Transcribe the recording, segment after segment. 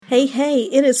Hey,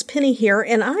 it is Penny here,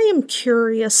 and I am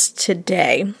curious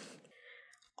today.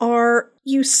 Are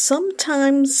you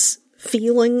sometimes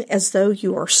feeling as though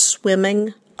you are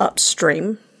swimming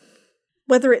upstream?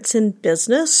 Whether it's in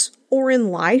business or in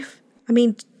life,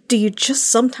 do you just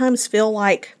sometimes feel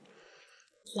like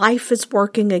life is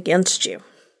working against you?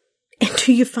 And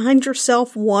do you find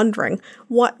yourself wondering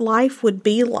what life would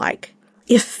be like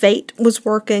if fate was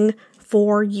working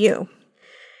for you?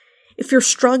 If you're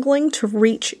struggling to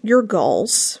reach your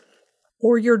goals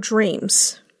or your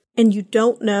dreams and you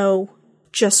don't know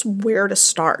just where to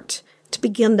start to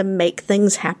begin to make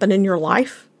things happen in your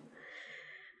life,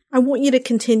 I want you to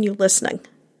continue listening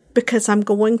because I'm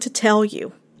going to tell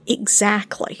you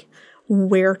exactly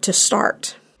where to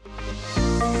start.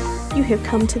 You have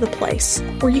come to the place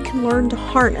where you can learn to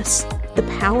harness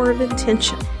the power of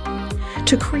intention,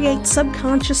 to create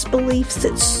subconscious beliefs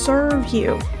that serve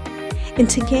you, and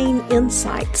to gain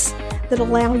insights that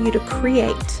allow you to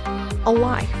create a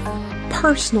life,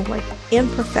 personally and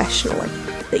professionally,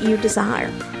 that you desire.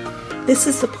 This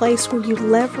is the place where you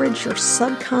leverage your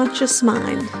subconscious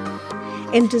mind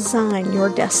and design your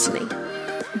destiny.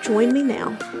 Join me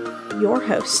now, your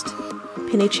host,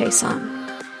 Penny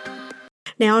Chason.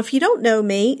 Now, if you don't know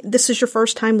me, this is your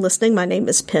first time listening. My name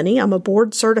is Penny. I'm a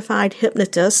board-certified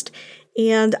hypnotist,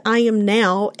 and I am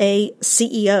now a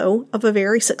CEO of a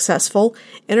very successful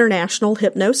international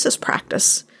hypnosis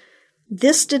practice.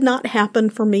 This did not happen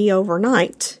for me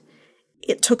overnight.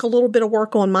 It took a little bit of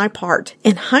work on my part,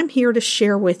 and I'm here to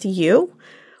share with you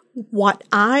what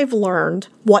I've learned,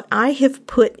 what I have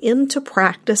put into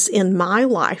practice in my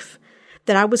life,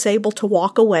 that I was able to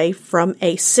walk away from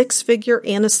a six-figure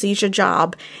anesthesia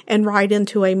job and right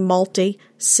into a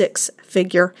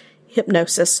multi-six-figure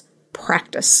hypnosis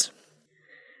practice.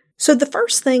 So the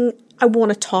first thing I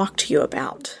want to talk to you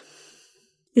about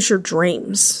is your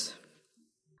dreams.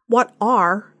 What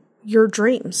are your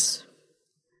dreams?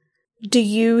 Do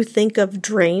you think of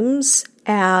dreams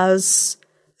as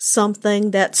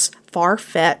something that's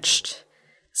far-fetched,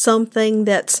 something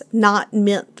that's not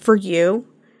meant for you,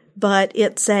 but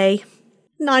it's a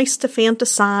nice to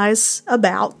fantasize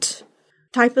about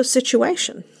type of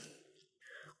situation?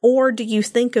 Or do you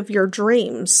think of your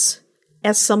dreams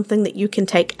as something that you can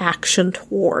take action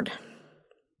toward?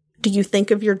 Do you think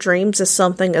of your dreams as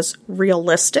something as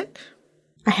realistic?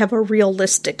 I have a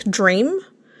realistic dream.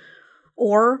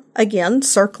 Or, again,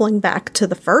 circling back to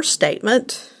the first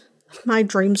statement, my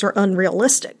dreams are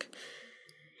unrealistic.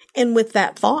 And with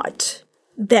that thought,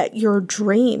 that your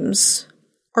dreams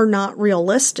are not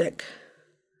realistic,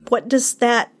 what does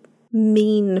that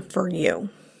mean for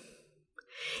you?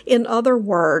 In other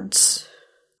words,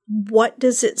 what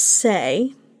does it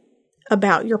say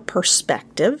about your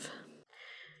perspective,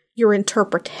 your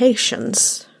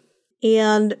interpretations,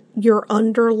 and your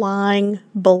underlying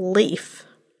belief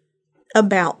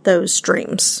about those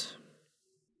dreams?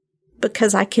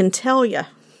 Because I can tell you,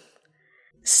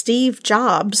 Steve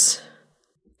Jobs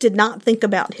did not think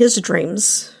about his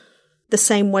dreams the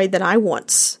same way that I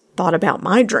once thought about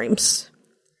my dreams.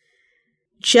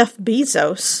 Jeff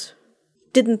Bezos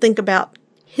didn't think about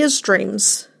his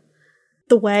dreams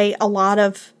the way a lot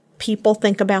of people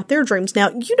think about their dreams.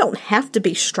 Now, you don't have to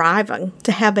be striving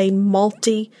to have a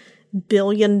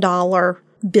multi-billion-dollar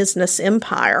business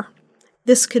empire.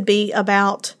 This could be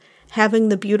about having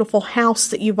the beautiful house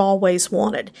that you've always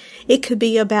wanted. It could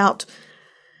be about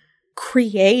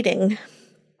creating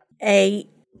a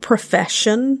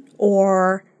profession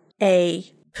or a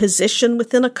position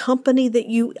within a company that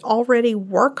you already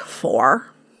work for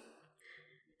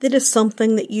that is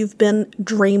something that you've been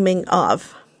dreaming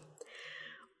of.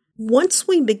 Once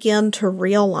we begin to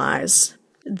realize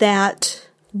that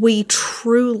we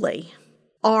truly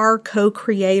are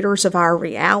co-creators of our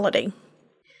reality,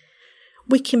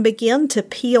 we can begin to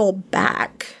peel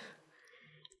back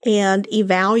and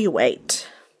evaluate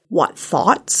what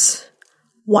thoughts,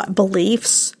 what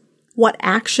beliefs, what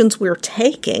actions we're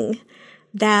taking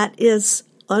that is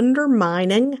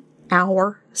undermining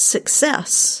our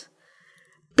success.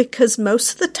 Because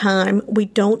most of the time, we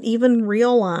don't even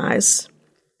realize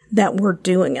that we're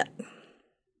doing it.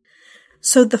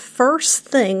 So the first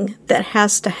thing that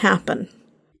has to happen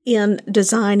in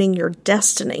designing your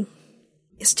destiny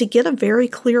is to get a very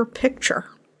clear picture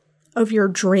of your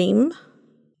dream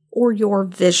or your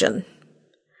vision.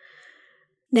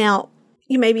 Now,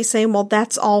 you may be saying, well,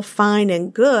 that's all fine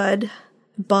and good,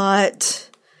 but,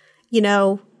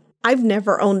 I've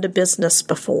never owned a business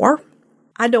before.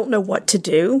 I don't know what to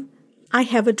do. I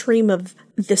have a dream of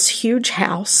this huge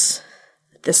house,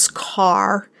 this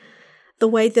car, the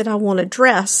way that I want to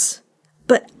dress,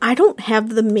 but I don't have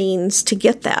the means to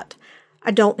get that.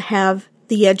 I don't have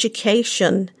the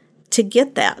education to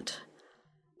get that.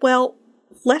 Well,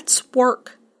 let's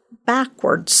work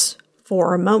backwards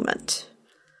for a moment.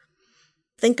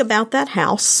 Think about that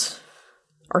house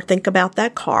or think about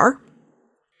that car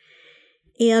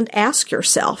and ask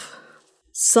yourself,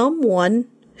 someone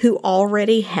who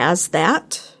already has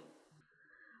that,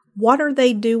 what are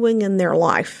they doing in their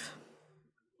life?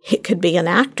 It could be an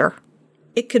actor.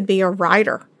 It could be a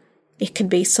writer. It could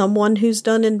be someone who's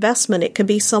done investment. It could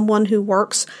be someone who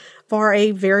works for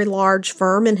a very large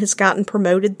firm and has gotten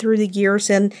promoted through the years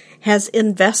and has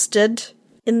invested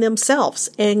in themselves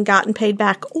and gotten paid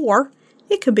back. Or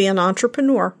it could be an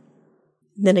entrepreneur.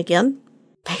 Then again,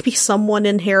 maybe someone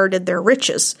inherited their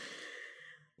riches.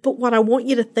 But what I want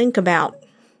you to think about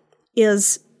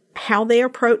is how they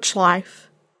approach life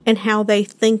and how they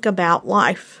think about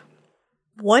life.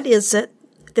 What is it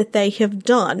that they have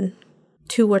done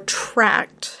to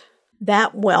attract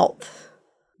that wealth,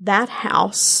 that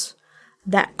house,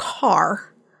 that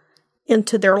car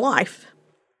into their life?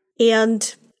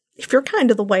 And if you're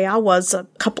kind of the way I was a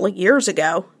couple of years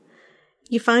ago,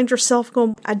 you find yourself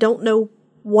going, I don't know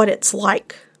what it's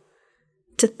like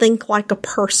to think like a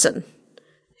person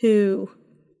who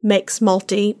makes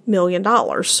multi-million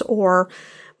dollars or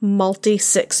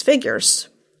multi-six figures.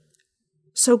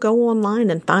 So go online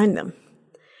and find them.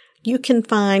 You can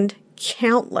find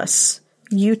countless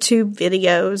YouTube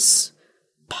videos,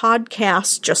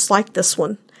 podcasts just like this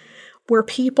one, where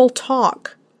people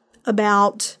talk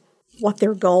about what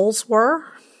their goals were,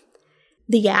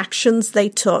 the actions they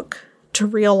took to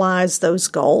realize those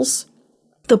goals,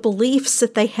 the beliefs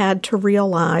that they had to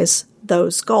realize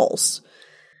those goals.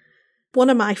 One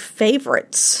of my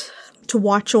favorites to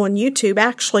watch on YouTube,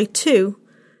 actually two,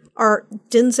 are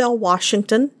Denzel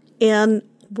Washington and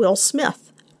Will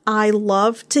Smith. I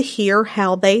love to hear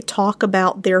how they talk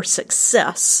about their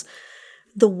success,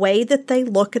 the way that they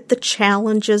look at the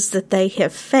challenges that they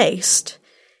have faced,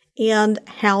 and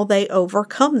how they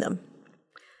overcome them.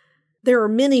 There are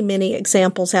many, many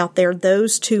examples out there.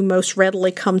 Those two most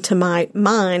readily come to my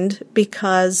mind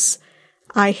because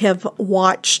I have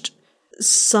watched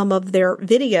some of their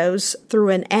videos through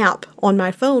an app on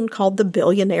my phone called the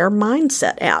Billionaire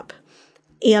Mindset app.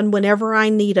 And whenever I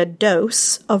need a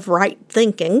dose of right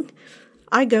thinking,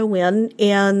 I go in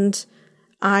and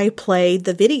I play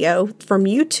the video from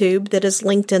YouTube that is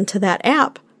linked into that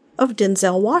app of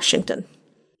Denzel Washington.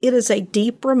 It is a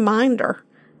deep reminder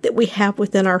that we have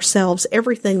within ourselves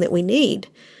everything that we need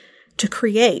to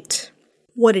create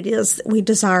what it is that we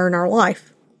desire in our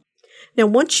life. Now,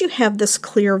 once you have this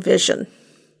clear vision,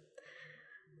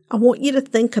 I want you to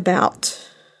think about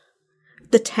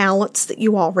the talents that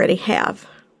you already have.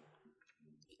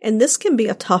 And this can be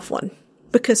a tough one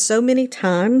because so many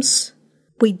times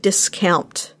we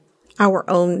discount our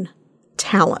own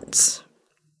talents.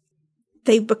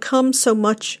 They've become so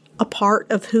much a part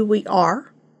of who we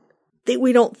are that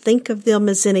we don't think of them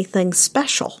as anything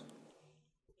special.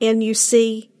 And you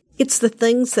see, it's the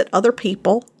things that other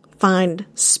people find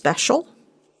special,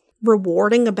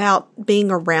 rewarding about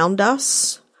being around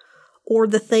us, or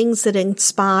the things that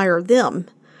inspire them.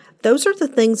 Those are the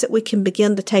things that we can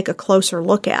begin to take a closer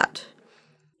look at.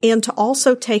 And to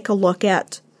also take a look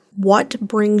at what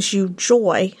brings you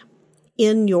joy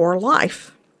in your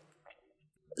life.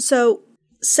 So,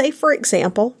 say for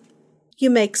example,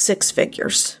 you make six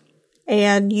figures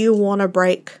and you want to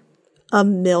break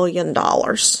 $1 million.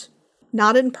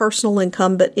 Not in personal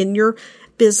income, but in your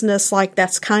business, like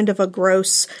that's kind of a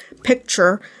gross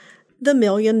picture, the $1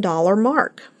 million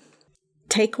mark.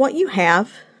 Take what you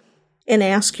have and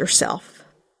ask yourself,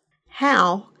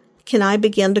 how can I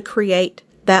begin to create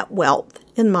that wealth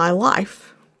in my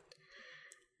life?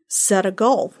 Set a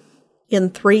goal. In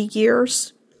 3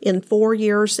 years, in 4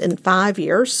 years, in 5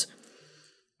 years,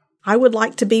 I would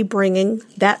like to be bringing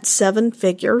that 7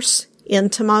 figures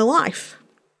into my life.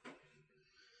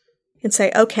 And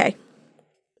say, okay,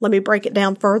 let me break it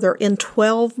down further. In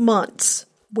 12 months,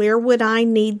 where would I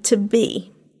need to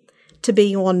be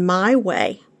on my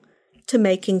way to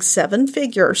making 7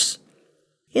 figures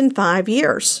in 5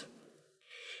 years?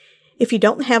 If you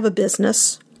don't have a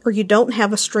business or you don't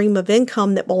have a stream of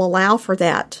income that will allow for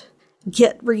that,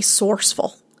 get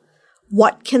resourceful.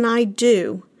 What can I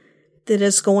do that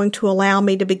is going to allow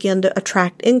me to begin to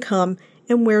attract income,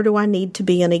 and where do I need to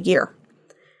be in a year?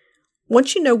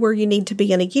 Once you know where you need to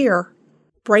be in a year,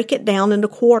 break it down into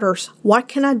quarters. What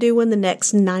can I do in the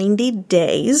next 90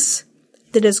 days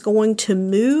that is going to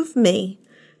move me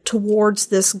towards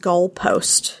this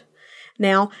goalpost?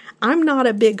 Now, I'm not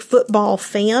a big football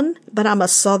fan, but I'm a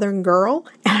Southern girl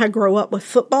and I grew up with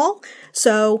football.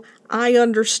 So I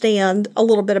understand a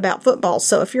little bit about football.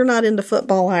 So if you're not into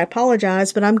football, I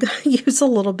apologize, but I'm going to use a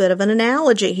little bit of an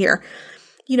analogy here.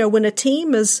 When a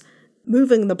team is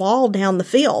moving the ball down the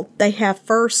field, they have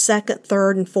first, second,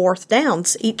 third, and fourth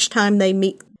downs. Each time they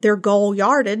meet their goal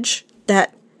yardage,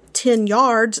 that 10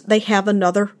 yards, they have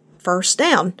another first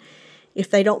down. If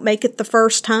they don't make it the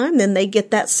first time, then they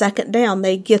get that second down.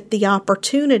 They get the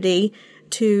opportunity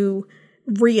to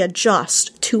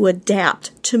readjust, to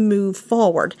adapt, to move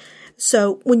forward.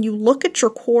 So when you look at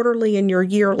your quarterly and your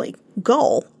yearly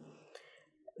goal,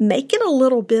 make it a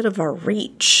little bit of a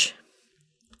reach.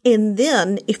 And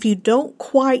then if you don't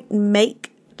quite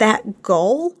make that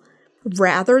goal,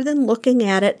 rather than looking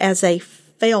at it as a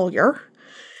failure,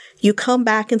 you come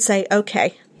back and say,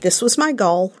 okay, this was my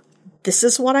goal. This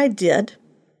is what I did.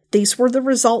 These were the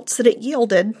results that it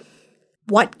yielded.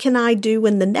 What can I do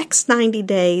in the next 90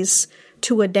 days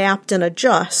to adapt and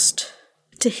adjust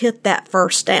to hit that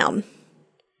first down?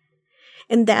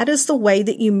 And that is the way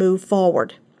that you move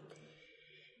forward.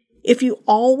 If you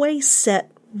always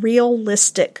set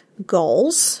realistic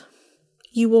goals,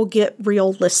 you will get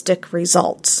realistic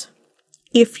results.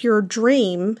 If your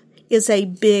dream is a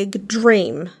big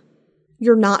dream,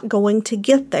 you're not going to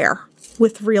get there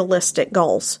with realistic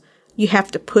goals. You have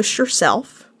to push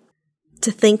yourself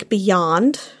to think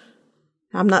beyond.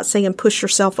 I'm not saying push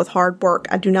yourself with hard work.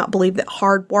 I do not believe that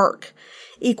hard work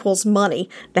equals money.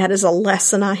 That is a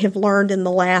lesson I have learned in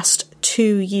the last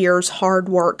 2 years. Hard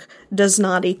work does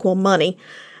not equal money.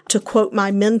 To quote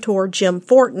my mentor, Jim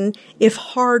Fortin, if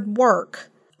hard work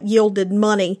yielded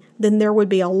money, then there would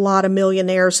be a lot of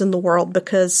millionaires in the world,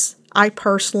 because I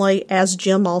personally, as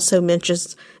Jim also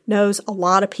mentions, knows a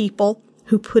lot of people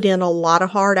who put in a lot of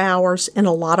hard hours and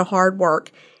a lot of hard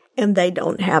work, and they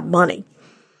don't have money.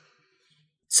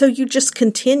 So you just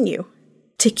continue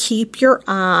to keep your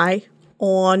eye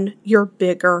on your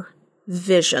bigger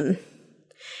vision.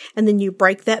 And then you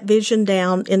break that vision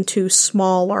down into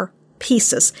smaller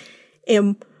pieces.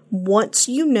 And once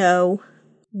you know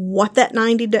what that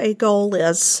 90-day goal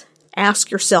is,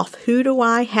 ask yourself, who do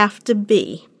I have to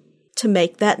be to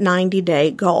make that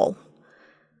 90-day goal?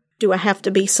 Do I have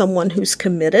to be someone who's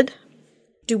committed?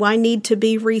 Do I need to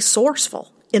be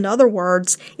resourceful? In other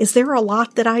words, is there a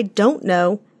lot that I don't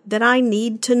know that I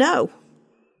need to know?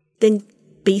 Then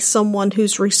be someone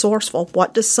who's resourceful.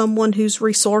 What does someone who's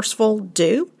resourceful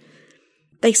do?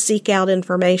 They seek out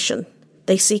information.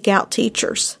 They seek out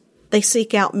teachers. They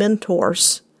seek out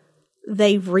mentors.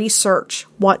 They research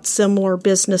what similar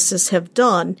businesses have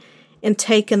done and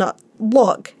taken a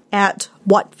look at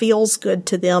what feels good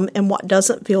to them and what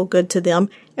doesn't feel good to them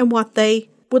and what they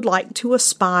would like to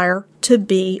aspire to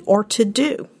be or to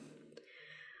do.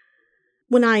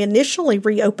 When I initially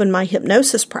reopened my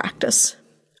hypnosis practice,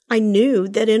 I knew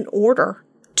that in order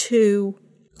to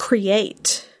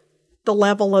create the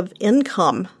level of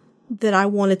income that I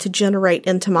wanted to generate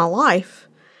into my life,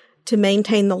 to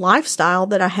maintain the lifestyle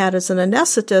that I had as an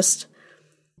anesthetist,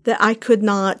 that I could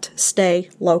not stay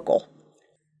local.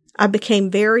 I became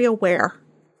very aware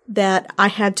that I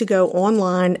had to go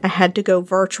online, I had to go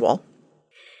virtual.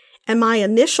 And my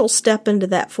initial step into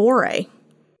that foray,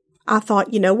 I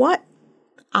thought, you know what?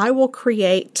 I will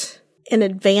create an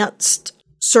advanced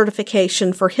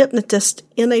certification for hypnotists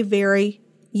in a very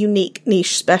unique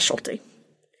niche specialty.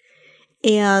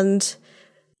 And,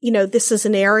 this is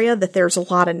an area that there's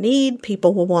a lot of need.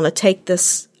 People will want to take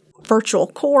this virtual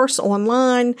course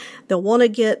online. They'll want to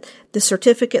get the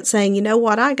certificate saying, you know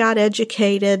what, I got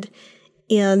educated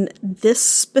in this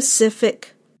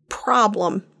specific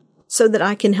problem so that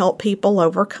I can help people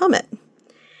overcome it.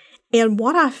 And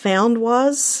what I found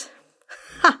was,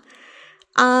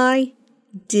 I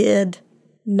did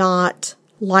not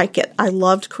like it. I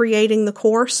loved creating the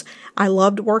course. I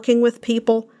loved working with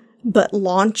people, but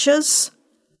launches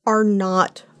are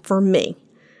not for me.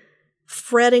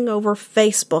 Fretting over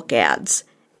Facebook ads,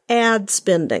 ad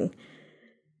spending,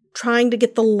 trying to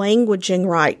get the languaging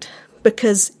right,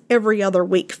 because every other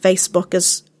week Facebook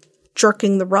is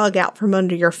jerking the rug out from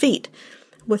under your feet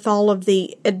with all of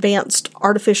the advanced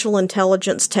artificial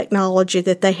intelligence technology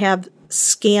that they have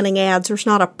scanning ads. There's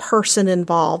not a person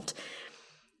involved.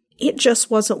 It just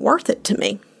wasn't worth it to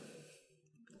me.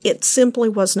 It simply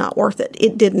was not worth it.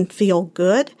 It didn't feel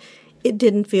good. It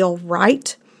didn't feel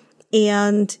right.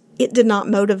 And it did not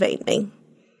motivate me.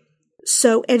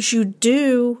 So as you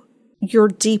do your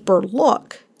deeper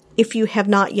look, if you have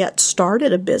not yet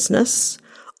started a business,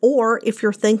 or if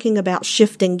you're thinking about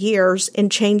shifting gears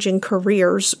and changing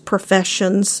careers,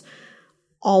 professions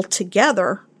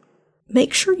altogether,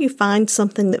 make sure you find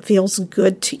something that feels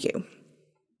good to you.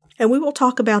 And we will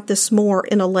talk about this more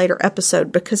in a later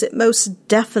episode because it most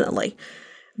definitely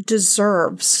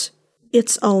deserves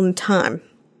its own time.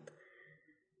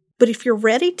 But if you're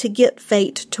ready to get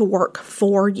fate to work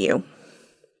for you,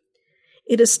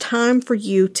 it is time for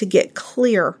you to get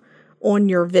clear on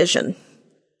your vision.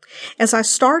 As I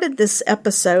started this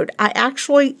episode, I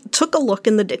actually took a look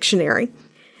in the dictionary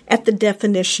at the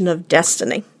definition of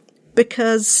destiny,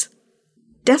 because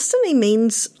destiny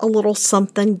means a little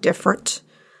something different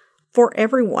for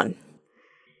everyone.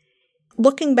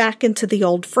 Looking back into the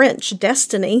old French,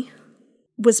 destiny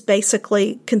was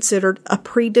basically considered a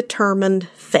predetermined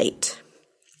fate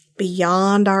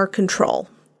beyond our control.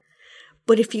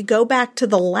 But if you go back to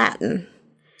the Latin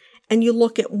and you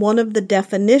look at one of the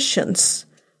definitions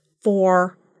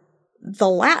for the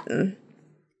Latin,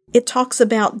 it talks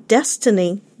about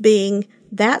destiny being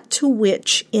that to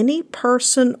which any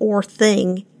person or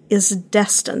thing is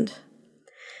destined,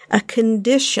 a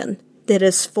condition that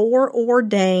is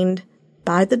foreordained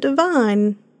by the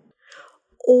divine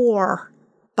or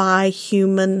by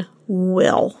human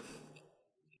will.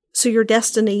 So your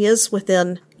destiny is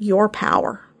within your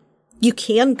power. You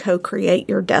can co-create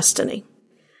your destiny.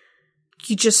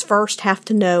 You just first have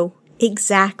to know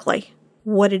exactly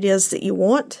what it is that you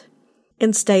want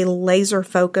and stay laser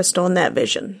focused on that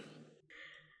vision.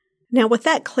 Now, with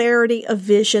that clarity of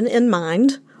vision in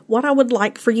mind, what I would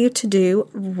like for you to do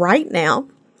right now,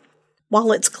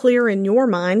 while it's clear in your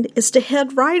mind, is to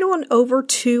head right on over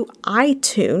to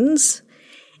iTunes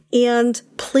and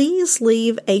please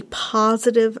leave a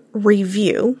positive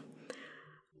review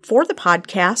for the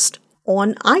podcast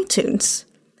on iTunes,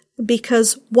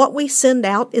 because what we send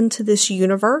out into this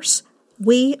universe,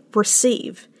 we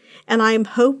receive. And I am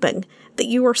hoping that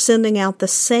you are sending out the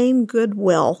same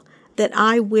goodwill that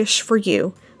I wish for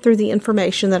you through the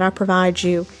information that I provide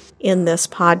you in this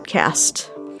podcast.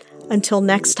 Until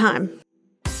next time,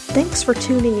 thanks for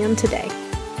tuning in today.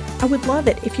 I would love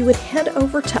it if you would head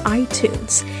over to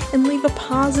iTunes and leave a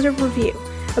positive review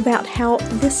about how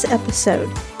this episode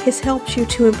has helped you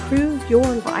to improve your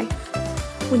life.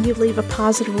 When you leave a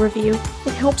positive review,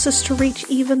 it helps us to reach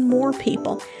even more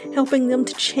people, helping them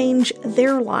to change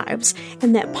their lives.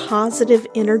 And that positive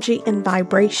energy and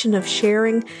vibration of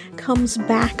sharing comes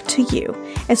back to you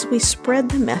as we spread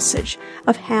the message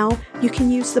of how you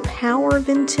can use the power of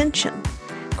intention,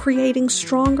 creating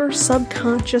stronger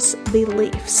subconscious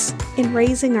beliefs and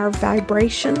raising our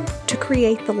vibration to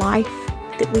create the life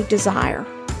that we desire,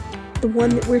 the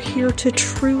one that we're here to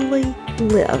truly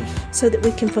live so that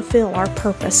we can fulfill our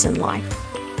purpose in life.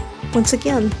 Once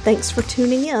again, thanks for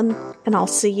tuning in, and I'll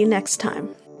see you next time.